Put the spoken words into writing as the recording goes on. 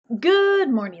Good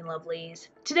morning, lovelies.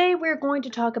 Today we're going to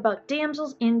talk about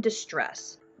damsels in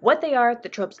distress, what they are, the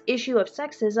trope's issue of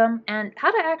sexism, and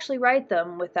how to actually write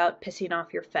them without pissing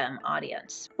off your femme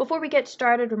audience. Before we get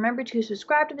started, remember to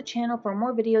subscribe to the channel for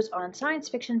more videos on science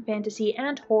fiction, fantasy,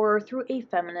 and horror through a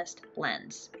feminist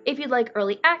lens. If you'd like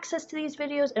early access to these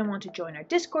videos and want to join our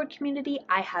Discord community,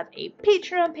 I have a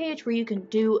Patreon page where you can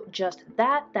do just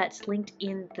that. That's linked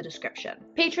in the description.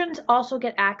 Patrons also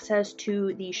get access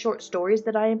to the short stories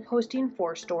that I am posting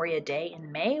for Story a Day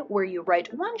in May, where you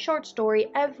write one short story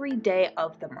every day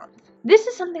of the month. This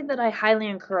is something that I highly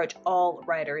encourage all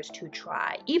writers to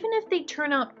try. Even if they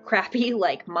turn out crappy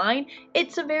like mine,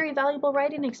 it's a very valuable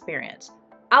writing experience.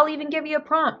 I'll even give you a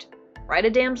prompt. Write a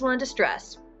damsel in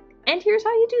distress. And here's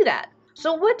how you do that.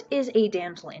 So what is a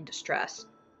damsel in distress?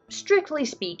 Strictly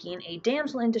speaking, a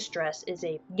damsel in distress is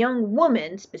a young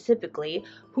woman, specifically,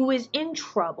 who is in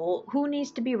trouble, who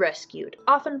needs to be rescued,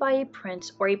 often by a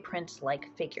prince or a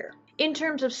prince-like figure. In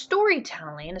terms of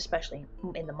storytelling, especially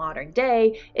in the modern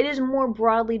day, it is more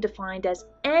broadly defined as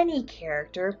any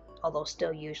character, although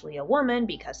still usually a woman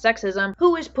because sexism,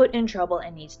 who is put in trouble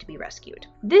and needs to be rescued.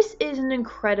 This is an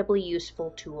incredibly useful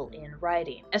tool in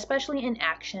writing, especially in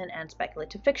action and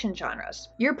speculative fiction genres.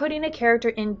 You're putting a character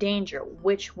in danger,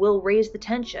 which will raise the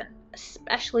tension,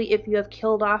 especially if you have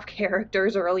killed off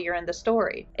characters earlier in the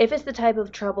story. If it's the type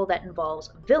of trouble that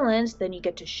involves villains, then you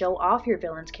get to show off your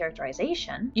villain's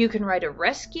characterization. You can write a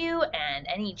rescue and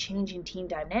any changing team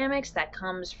dynamics that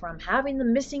comes from having the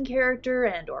missing character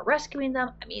and or rescuing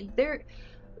them. I mean,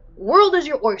 world is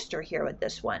your oyster here with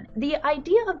this one. The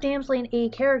idea of damseling a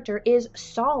character is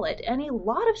solid, and a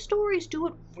lot of stories do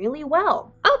it really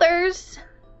well. Others,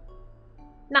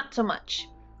 not so much.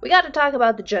 We gotta talk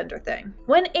about the gender thing.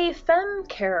 When a femme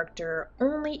character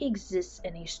only exists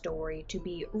in a story to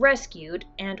be rescued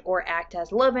and or act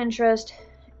as love interest,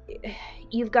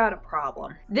 you've got a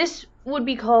problem. This would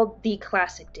be called the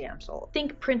classic damsel.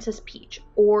 Think Princess Peach,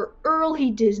 or early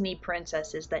Disney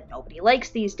princesses that nobody likes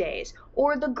these days,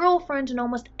 or the girlfriend in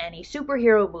almost any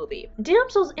superhero movie.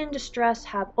 Damsels in distress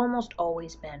have almost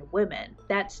always been women.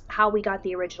 That's how we got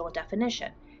the original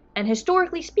definition. And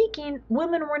historically speaking,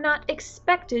 women were not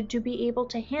expected to be able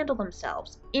to handle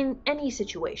themselves in any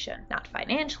situation. Not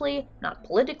financially, not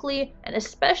politically, and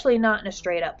especially not in a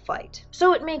straight-up fight.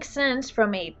 So it makes sense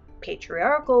from a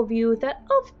patriarchal view that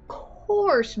of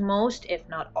course most, if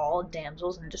not all,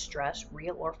 damsels in distress,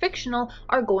 real or fictional,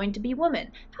 are going to be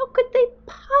women. How could they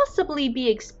possibly be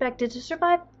expected to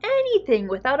survive anything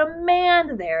without a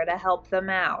man there to help them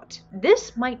out?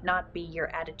 This might not be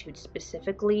your attitude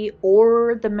specifically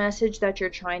or the message that you're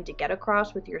trying to get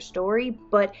across with your story,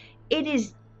 but it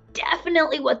is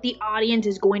definitely what the audience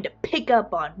is going to pick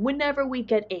up on whenever we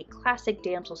get a classic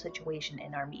damsel situation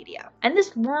in our media. And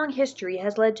this long history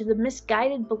has led to the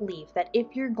misguided belief that if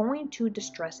you're going to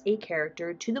distress a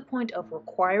character to the point of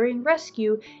requiring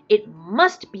rescue, it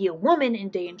must be a woman in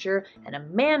danger and a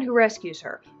man who rescues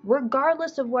her,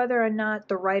 regardless of whether or not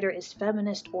the writer is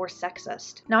feminist or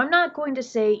sexist. Now, I'm not going to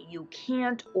say you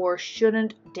can't or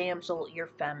shouldn't damsel your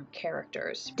femme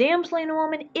characters. Damseling a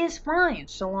woman is fine,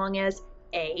 so long as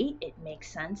A, it makes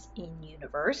sense in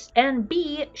universe, and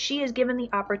B, she is given the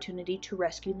opportunity to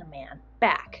rescue the man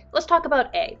back. Let's talk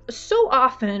about A. So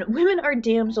often, women are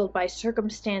damseled by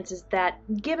circumstances that,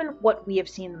 given what we have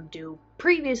seen them do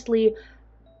previously,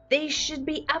 they should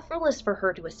be effortless for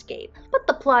her to escape. But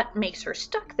the plot makes her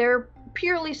stuck there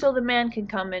purely so the man can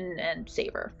come in and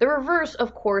save her. The reverse,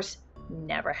 of course,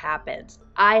 never happens.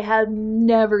 I have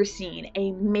never seen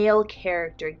a male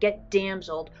character get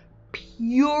damseled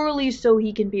purely so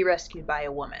he can be rescued by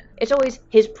a woman. It's always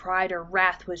his pride or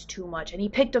wrath was too much and he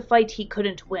picked a fight he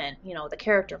couldn't win, you know, the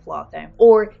character flaw thing.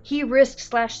 Or he risked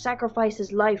 / sacrificed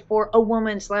his life for a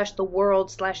woman / the world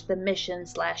 / the mission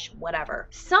 / whatever.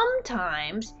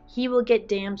 Sometimes he will get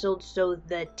damseled so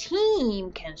the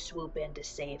team can swoop in to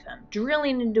save him,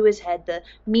 drilling into his head the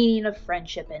meaning of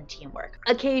friendship and teamwork.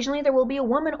 Occasionally there will be a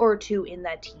woman or two in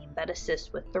that team that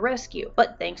assists with the rescue,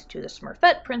 but thanks to the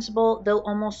Smurfette principle, they'll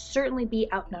almost certainly be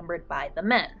outnumbered by the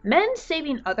men. Men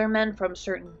saving other men from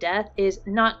certain death is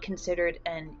not considered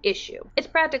an issue. It's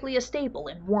practically a staple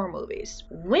in war movies.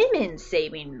 Women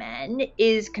saving men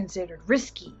is considered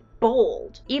risky,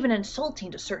 bold, even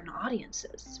insulting to certain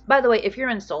audiences. By the way, if you're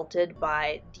insulted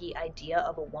by the idea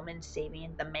of a woman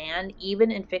saving the man,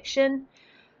 even in fiction,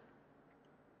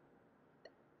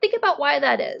 think about why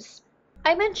that is.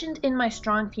 I mentioned in my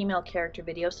strong female character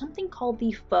video something called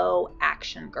the faux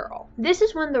action girl. This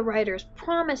is when the writers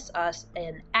promise us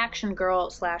an action girl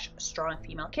 / strong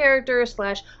female character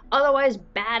 / otherwise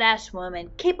badass woman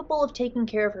capable of taking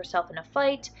care of herself in a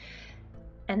fight,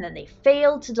 and then they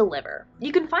fail to deliver.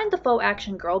 You can find the faux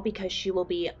action girl because she will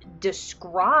be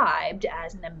described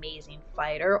as an amazing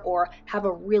fighter or have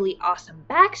a really awesome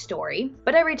backstory,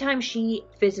 but every time she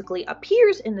physically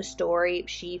appears in the story,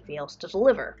 she fails to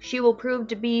deliver. She will prove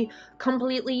to be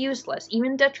completely useless,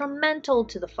 even detrimental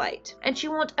to the fight, and she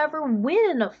won't ever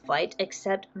win a fight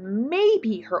except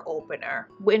maybe her opener,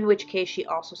 in which case she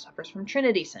also suffers from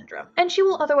Trinity syndrome, and she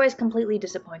will otherwise completely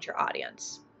disappoint your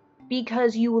audience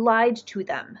because you lied to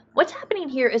them. What's happening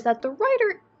here is that the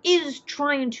writer is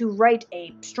trying to write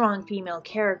a strong female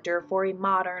character for a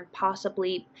modern,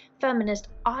 possibly feminist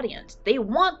audience. They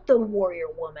want the warrior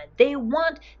woman. They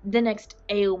want the next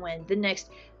Eowyn, the next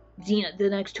Xena, the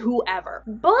next whoever.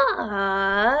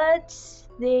 But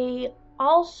they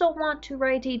also want to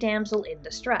write a damsel in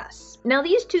distress. Now,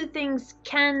 these two things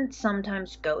can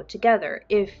sometimes go together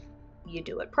if you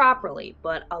do it properly,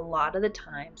 but a lot of the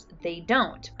times they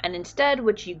don't. And instead,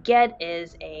 what you get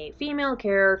is a female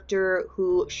character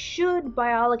who should,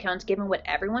 by all accounts, given what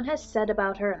everyone has said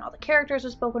about her and all the characters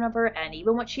have spoken of her, and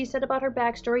even what she said about her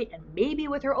backstory, and maybe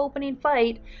with her opening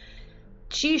fight,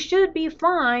 she should be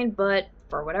fine, but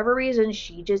for whatever reason,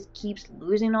 she just keeps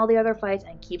losing all the other fights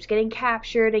and keeps getting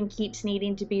captured and keeps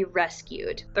needing to be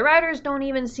rescued. The writers don't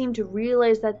even seem to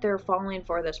realize that they're falling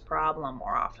for this problem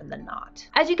more often than not.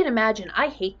 As you can imagine, I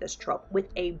hate this trope with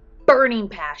a burning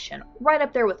passion, right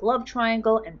up there with Love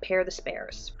Triangle and Pair the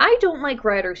Spares. I don't like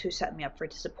writers who set me up for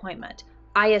disappointment.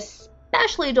 I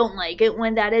especially don't like it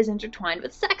when that is intertwined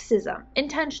with sexism,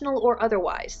 intentional or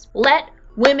otherwise. Let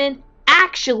women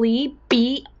actually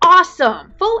be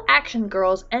awesome! Faux action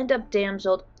girls end up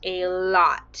damseled a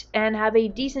lot and have a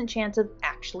decent chance of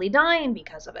actually dying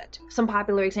because of it. Some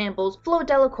popular examples: Flo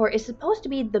Delacour is supposed to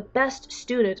be the best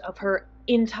student of her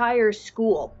entire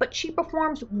school, but she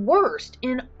performs worst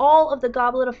in all of the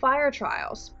Goblet of Fire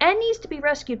trials and needs to be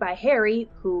rescued by Harry,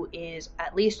 who is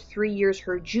at least 3 years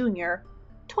her junior,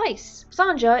 twice.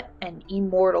 Sanja, an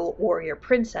immortal warrior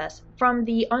princess from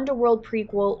the Underworld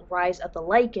prequel Rise of the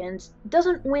Lycans,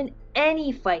 doesn't win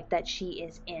any fight that she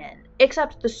is in,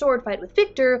 except the sword fight with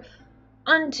Victor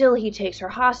until he takes her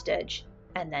hostage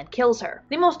and then kills her.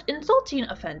 The most insulting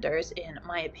offenders, in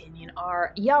my opinion,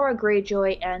 are Yara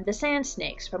Greyjoy and the Sand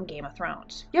Snakes from Game of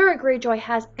Thrones. Yara Greyjoy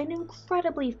has an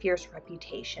incredibly fierce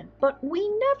reputation, but we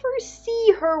never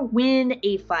see her win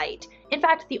a fight. In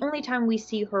fact, the only time we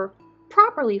see her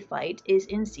properly fight is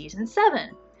in season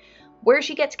 7, where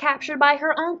she gets captured by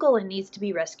her uncle and needs to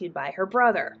be rescued by her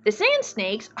brother. The Sand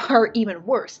Snakes are even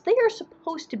worse. They are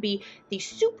supposed to be the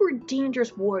super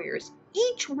dangerous warriors,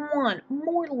 each one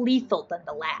more lethal than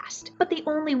the last, but they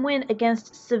only win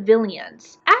against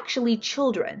civilians, actually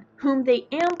children, whom they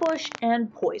ambush and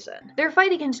poison. Their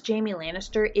fight against Jaime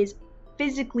Lannister is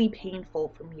physically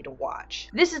painful for me to watch.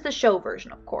 This is the show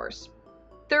version, of course.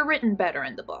 They're written better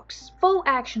in the books. Faux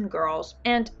action girls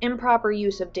and improper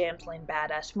use of damseling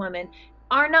badass women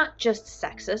are not just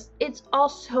sexist, it's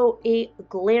also a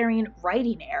glaring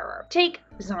writing error. Take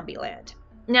Zombieland.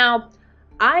 Now,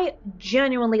 I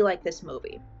genuinely like this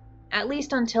movie, at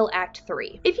least until Act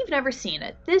 3. If you've never seen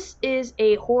it, this is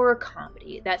a horror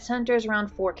comedy that centers around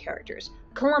 4 characters.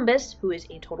 Columbus, who is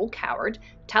a total coward,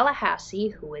 Tallahassee,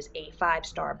 who is a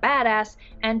 5-star badass,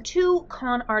 and 2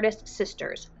 con artist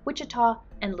sisters, Wichita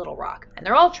and Little Rock, and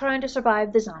they're all trying to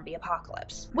survive the zombie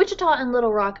apocalypse. Wichita and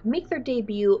Little Rock make their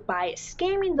debut by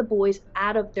scamming the boys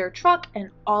out of their truck and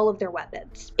all of their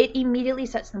weapons. It immediately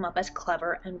sets them up as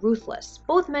clever and ruthless.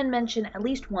 Both men mention at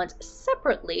least once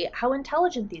separately how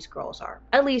intelligent these girls are,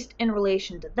 at least in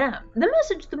relation to them. The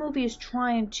message the movie is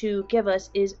trying to give us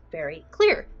is very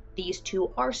clear. These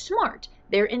two are smart.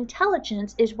 Their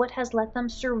intelligence is what has let them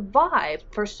survive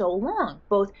for so long,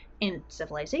 both in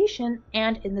civilization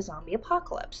and in the zombie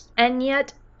apocalypse. And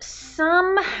yet,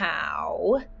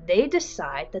 somehow, they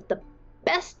decide that the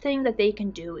best thing that they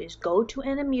can do is go to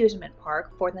an amusement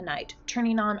park for the night,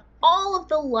 turning on all of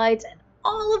the lights and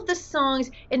all of the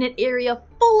songs in an area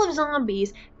full of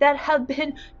zombies that have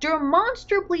been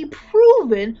demonstrably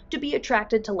proven to be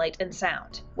attracted to light and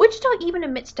sound. Wichita even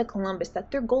admits to Columbus that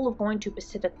their goal of going to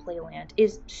Pacific Playland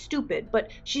is stupid, but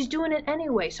she's doing it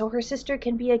anyway so her sister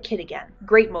can be a kid again.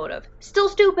 Great motive. Still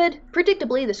stupid.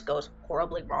 Predictably, this goes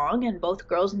horribly wrong, and both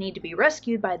girls need to be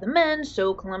rescued by the men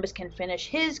so Columbus can finish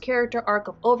his character arc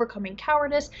of overcoming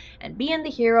cowardice and being the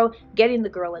hero, getting the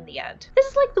girl in the end. This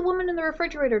is like the woman in the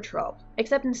refrigerator trope,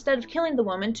 except instead of killing the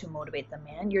woman to motivate the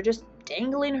man, you're just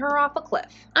dangling her off a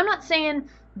cliff. I'm not saying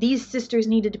these sisters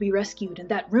needed to be rescued and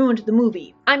that ruined the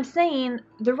movie. I'm saying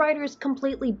the writers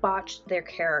completely botched their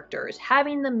characters,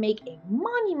 having them make a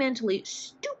monumentally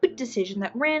stupid decision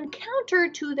that ran counter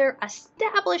to their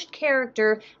established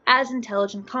character as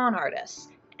intelligent con artists.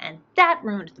 And that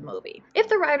ruined the movie. If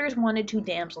the writers wanted to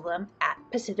damsel them at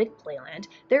Pacific Playland,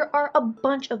 there are a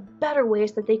bunch of better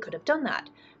ways that they could have done that.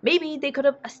 Maybe they could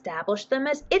have established them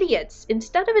as idiots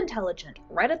instead of intelligent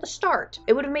right at the start.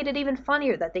 It would have made it even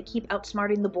funnier that they keep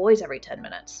outsmarting the boys every 10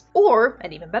 minutes. Or,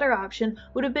 an even better option,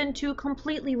 would have been to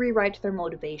completely rewrite their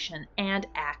motivation and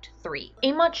Act 3.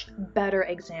 A much better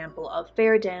example of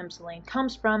fair damseling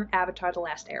comes from Avatar: The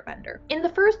Last Airbender. In the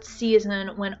first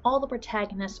season, when all the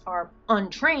protagonists are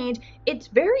untrained, it's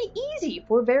very easy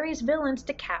for various villains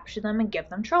to capture them and give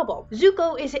them trouble.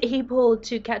 Zuko is able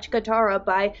to catch Katara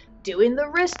by doing the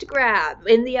wrist grab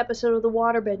in the episode of the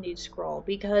waterbending scroll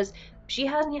because she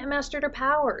hasn't yet mastered her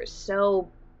powers, so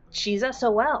she's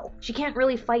SOL. She can't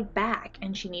really fight back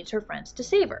and she needs her friends to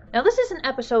save her. Now this is an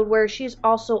episode where she's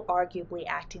also arguably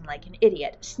acting like an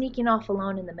idiot, sneaking off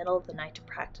alone in the middle of the night to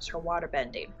practice her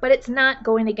waterbending. But it's not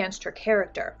going against her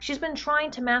character. She's been trying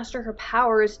to master her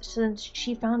powers since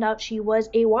she found out she was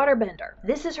a waterbender.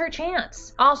 This is her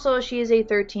chance. Also, she is a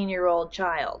 13-year-old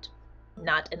child,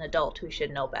 not an adult who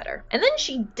should know better. And then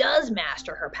she does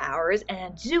master her powers,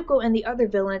 and Zuko and the other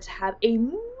villains have a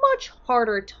much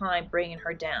harder time bringing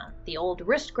her down. The old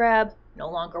wrist grab no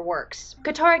longer works.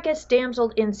 Katara gets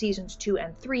damseled in seasons 2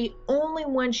 and 3 only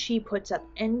when she puts up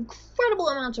incredible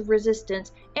amounts of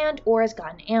resistance and or has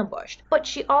gotten ambushed. But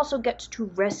she also gets to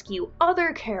rescue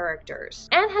other characters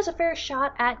and has a fair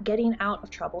shot at getting out of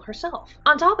trouble herself.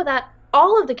 On top of that,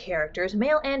 all of the characters,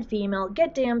 male and female,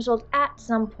 get damseled at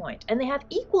some point, and they have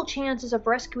equal chances of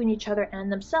rescuing each other and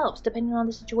themselves, depending on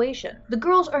the situation. The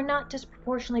girls are not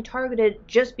disproportionately targeted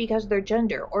just because of their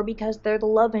gender, or because they're the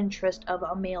love interest of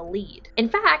a male lead. In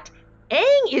fact,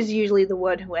 Aang is usually the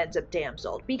one who ends up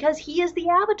damseled, because he is the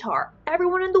Avatar.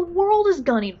 Everyone in the world is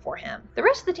gunning for him. The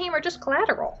rest of the team are just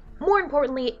collateral. More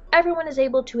importantly, everyone is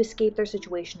able to escape their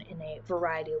situation in a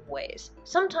variety of ways.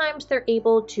 Sometimes they're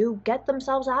able to get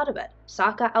themselves out of it.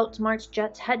 Sokka outsmarts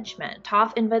Jet's henchmen,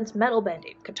 Toph invents metal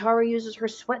bending, Katara uses her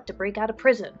sweat to break out of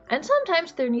prison, and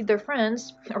sometimes they need their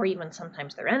friends, or even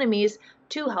sometimes their enemies,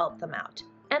 to help them out.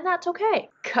 And that's okay.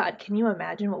 God, can you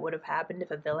imagine what would have happened if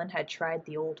a villain had tried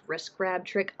the old wrist grab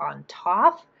trick on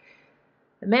Toph?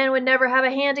 The man would never have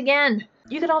a hand again.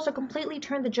 You could also completely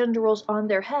turn the gender roles on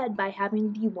their head by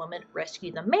having the woman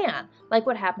rescue the man, like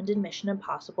what happened in Mission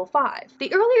Impossible 5.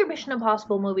 The earlier Mission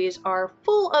Impossible movies are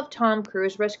full of Tom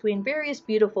Cruise rescuing various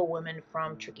beautiful women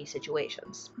from tricky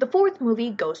situations. The fourth movie,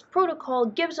 Ghost Protocol,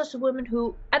 gives us a woman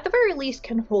who, at the very least,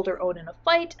 can hold her own in a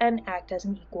fight and act as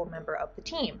an equal member of the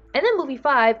team. And then movie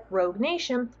 5, Rogue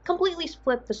Nation, completely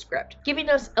split the script, giving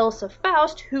us Ilsa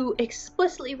Faust, who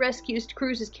explicitly rescues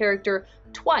Cruise's character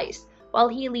twice, while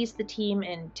he leads the team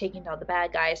in taking down the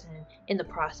bad guys and in the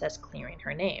process clearing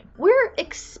her name. We're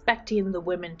expecting the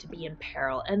women to be in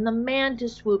peril and the man to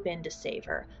swoop in to save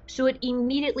her, so it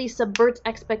immediately subverts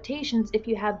expectations if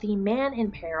you have the man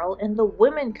in peril and the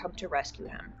women come to rescue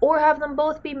him. Or have them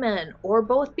both be men, or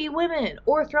both be women,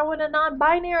 or throw in a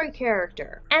non-binary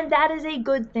character. And that is a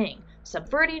good thing.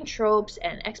 Subverting tropes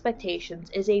and expectations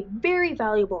is a very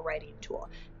valuable writing tool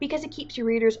because it keeps your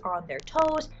readers on their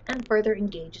toes and further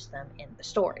engages them in the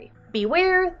story.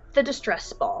 Beware the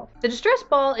distress ball. The distress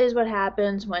ball is what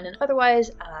happens when an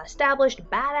otherwise established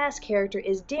badass character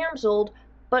is damseled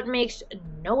but makes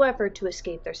no effort to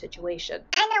escape their situation.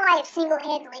 I know I have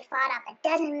single-handedly fought off a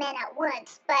dozen men at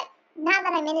once, but now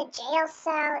that I'm in a jail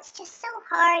cell, it's just so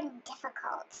hard and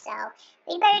difficult, so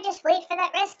we'd better just wait for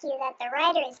that rescue that the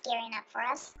writer is gearing up for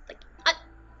us.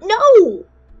 No!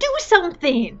 Do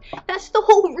something! That's the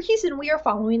whole reason we are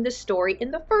following this story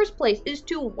in the first place, is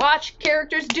to watch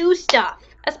characters do stuff.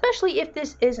 Especially if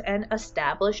this is an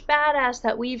established badass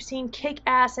that we've seen kick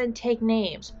ass and take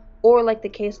names. Or like the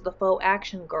case of the Faux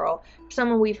action girl,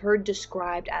 someone we've heard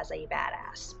described as a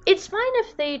badass. It's fine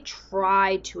if they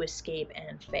try to escape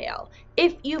and fail.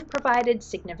 If you've provided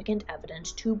significant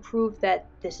evidence to prove that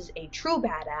this is a true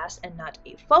badass and not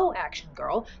a faux action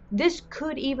girl, this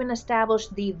could even establish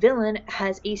the villain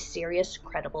as a serious,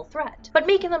 credible threat. But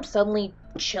making them suddenly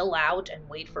chill out and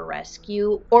wait for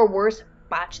rescue, or worse,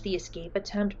 botch the escape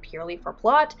attempt purely for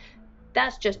plot,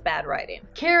 that's just bad writing.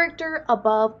 Character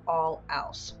above all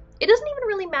else. It doesn't even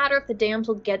really matter if the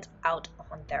damsel gets out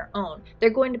on their own.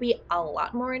 They're going to be a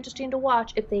lot more interesting to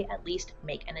watch if they at least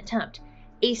make an attempt.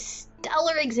 A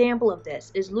stellar example of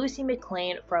this is Lucy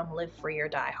McClane from Live Free or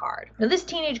Die Hard. Now this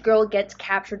teenage girl gets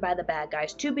captured by the bad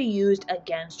guys to be used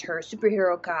against her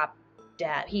superhero cop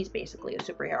dad. He's basically a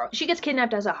superhero. She gets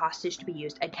kidnapped as a hostage to be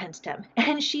used against him.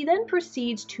 And she then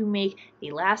proceeds to make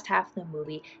the last half of the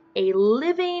movie a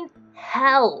living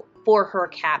hell for her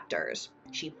captors.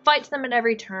 She fights them at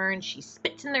every turn, she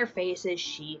spits in their faces,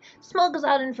 she smuggles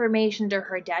out information to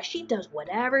her dad, she does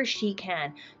whatever she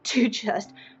can to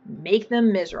just make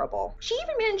them miserable. She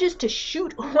even manages to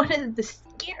shoot one of the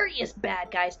scariest bad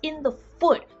guys in the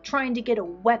foot trying to get a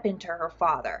weapon to her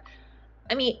father.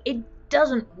 I mean, it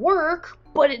doesn't work,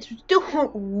 but it's still a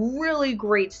really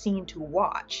great scene to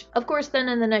watch. Of course, then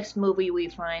in the next movie, we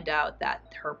find out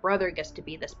that her brother gets to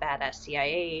be this badass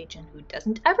CIA agent who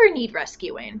doesn't ever need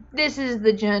rescuing. This is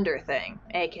the gender thing,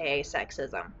 aka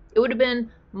sexism. It would have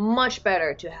been much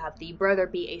better to have the brother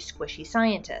be a squishy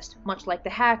scientist, much like the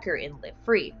hacker in Live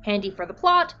Free. Handy for the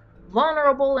plot,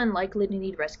 vulnerable and likely to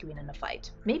need rescuing in a fight.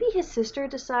 Maybe his sister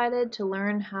decided to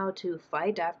learn how to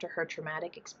fight after her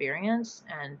traumatic experience,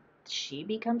 and she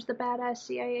becomes the badass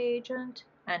CIA agent,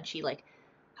 and she,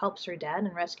 helps her dad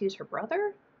and rescues her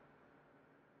brother?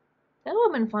 That would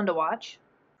have been fun to watch.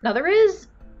 Now, there is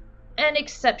an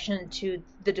exception to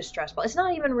the distress ball. It's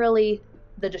not even really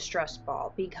the distress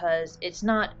ball, because it's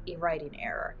not a writing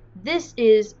error. This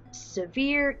is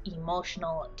severe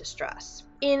emotional distress.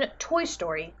 In Toy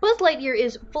Story, Buzz Lightyear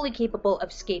is fully capable of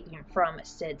escaping from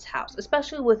Sid's house,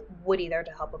 especially with Woody there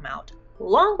to help him out,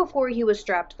 long before he was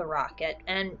strapped to the rocket,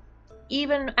 and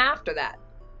even after that.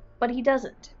 But he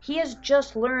doesn't. He has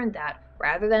just learned that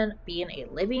rather than being a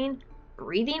living,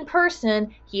 breathing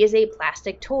person, he is a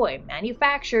plastic toy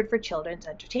manufactured for children's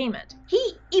entertainment.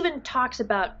 He even talks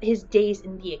about his days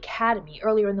in the academy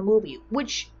earlier in the movie,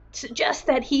 which suggests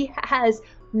that he has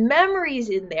memories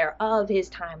in there of his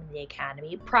time in the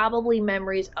academy, probably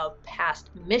memories of past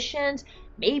missions,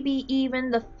 maybe even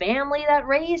the family that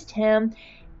raised him,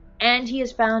 and he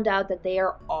has found out that they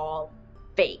are all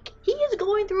fake. He is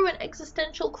going through an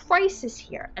existential crisis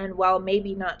here, and while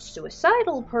maybe not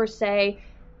suicidal per se,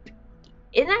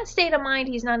 in that state of mind,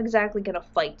 he's not exactly going to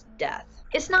fight death.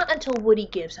 It's not until Woody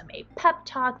gives him a pep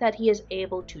talk that he is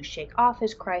able to shake off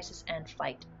his crisis and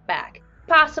fight back.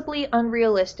 Possibly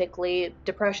unrealistically,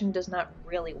 depression does not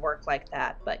really work like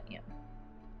that, but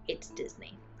it's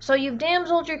Disney. So you've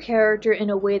damseled your character in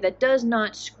a way that does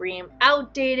not scream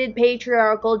outdated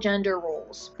patriarchal gender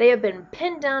roles. They have been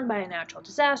pinned down by a natural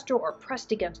disaster or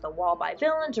pressed against the wall by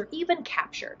villains or even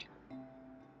captured.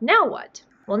 Now what?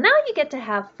 Well, now you get to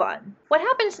have fun. What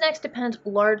happens next depends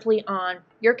largely on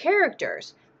your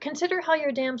characters. Consider how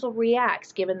your damsel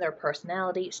reacts given their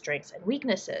personality, strengths, and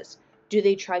weaknesses. Do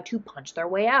they try to punch their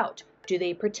way out? Do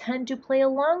they pretend to play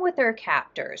along with their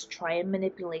captors, try in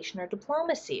manipulation or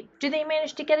diplomacy? Do they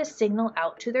manage to get a signal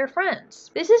out to their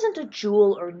friends? This isn't a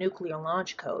Joule or nuclear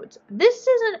launch codes. This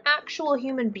is an actual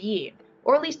human being,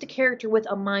 or at least a character with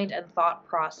a mind and thought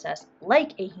process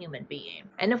like a human being.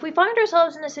 And if we find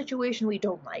ourselves in a situation we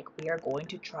don't like, we are going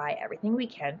to try everything we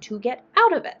can to get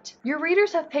out of it. Your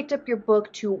readers have picked up your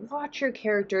book to watch your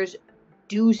characters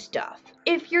do stuff.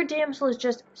 If your damsel is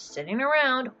just sitting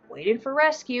around waiting for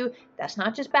rescue, that's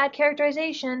not just bad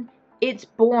characterization, it's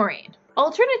boring.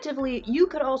 Alternatively, you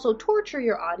could also torture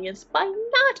your audience by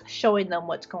not showing them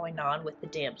what's going on with the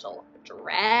damsel,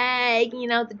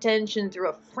 dragging out the tension through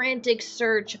a frantic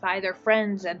search by their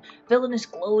friends and villainous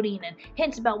gloating and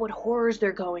hints about what horrors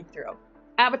they're going through.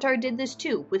 Avatar did this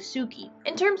too, with Suki.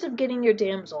 In terms of getting your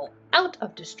damsel out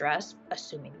of distress,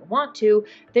 assuming you want to,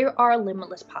 there are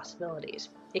limitless possibilities.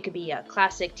 It could be a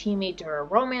classic teammate or a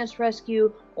romance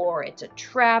rescue, or it's a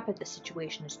trap and the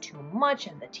situation is too much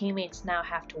and the teammates now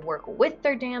have to work with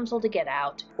their damsel to get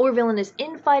out. Or villainous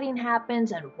infighting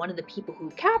happens and one of the people who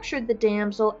captured the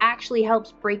damsel actually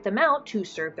helps break them out to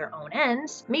serve their own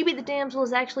ends. Maybe the damsel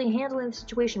is actually handling the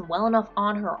situation well enough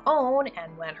on her own,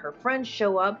 and when her friends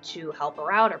show up to help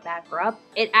her out or back her up,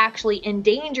 it actually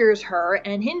endangers her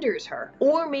and hinders her.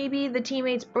 Or maybe the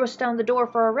teammates burst down the door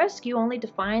for a rescue only to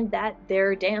find that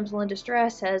their damsel in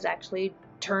distress has actually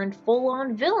turned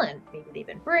full-on villain. Maybe they've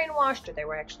been brainwashed, or they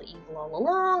were actually evil all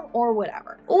along, or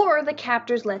whatever. Or the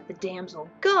captors let the damsel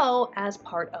go as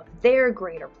part of their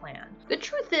greater plan. The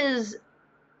truth is,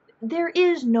 there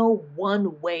is no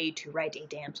one way to write a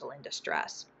damsel in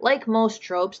distress. Like most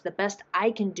tropes, the best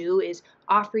I can do is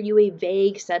offer you a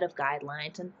vague set of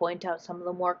guidelines and point out some of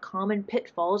the more common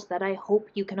pitfalls that I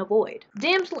hope you can avoid.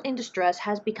 Damsel in distress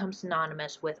has become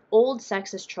synonymous with old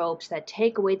sexist tropes that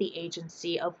take away the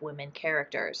agency of women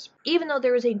characters, even though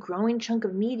there is a growing chunk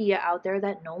of media out there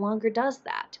that no longer does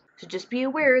that. So just be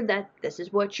aware that this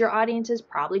is what your audience is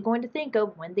probably going to think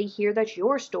of when they hear that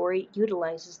your story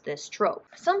utilizes this trope.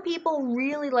 Some people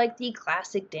really like the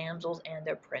classic damsels and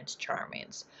their Prince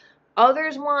Charmings,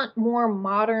 Others want more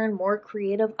modern, more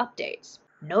creative updates.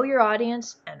 Know your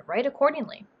audience and write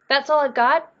accordingly. That's all I've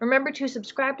got. Remember to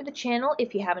subscribe to the channel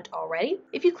if you haven't already.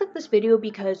 If you click this video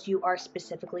because you are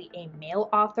specifically a male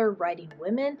author writing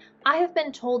women, I have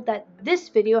been told that this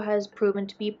video has proven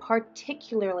to be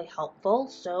particularly helpful,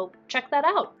 so check that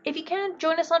out. If you can,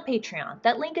 join us on Patreon.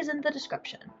 That link is in the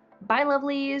description. Bye,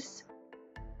 lovelies!